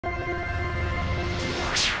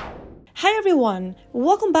Hi everyone,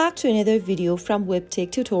 welcome back to another video from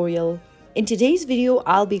Webtech Tutorial. In today's video,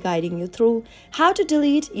 I'll be guiding you through how to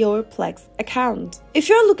delete your Plex account. If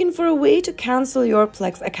you're looking for a way to cancel your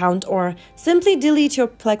Plex account or simply delete your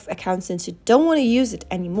Plex account since you don't want to use it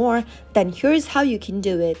anymore, then here's how you can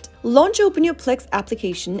do it. Open your Plex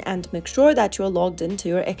application and make sure that you're logged into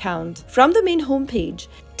your account. From the main homepage,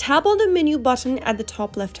 tap on the menu button at the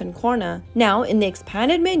top left-hand corner. Now, in the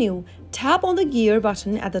expanded menu, tap on the gear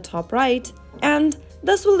button at the top right, and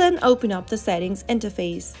this will then open up the settings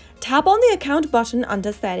interface. Tap on the account button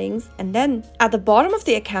under settings, and then at the bottom of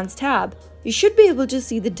the accounts tab, you should be able to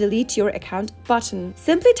see the delete your account button.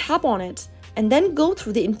 Simply tap on it and then go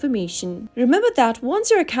through the information. Remember that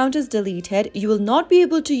once your account is deleted, you will not be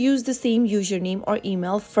able to use the same username or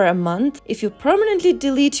email for a month. If you permanently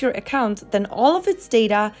delete your account, then all of its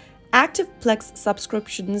data, active Plex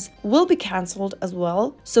subscriptions will be cancelled as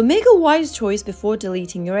well. So make a wise choice before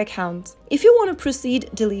deleting your account. If you want to proceed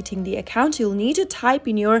deleting the account, you'll need to type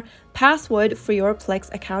in your password for your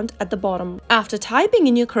Plex account at the bottom. After typing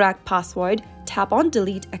in your correct password, tap on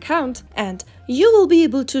delete account and you will be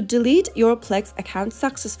able to delete your Plex account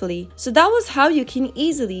successfully. So that was how you can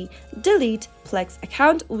easily delete Plex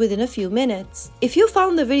account within a few minutes. If you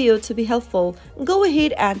found the video to be helpful, go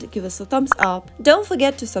ahead and give us a thumbs up. Don't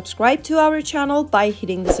forget to subscribe to our channel by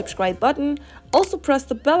hitting the subscribe button. Also press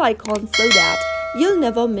the bell icon so that you'll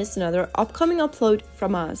never miss another upcoming upload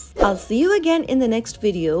from us. I'll see you again in the next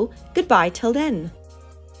video. Goodbye till then.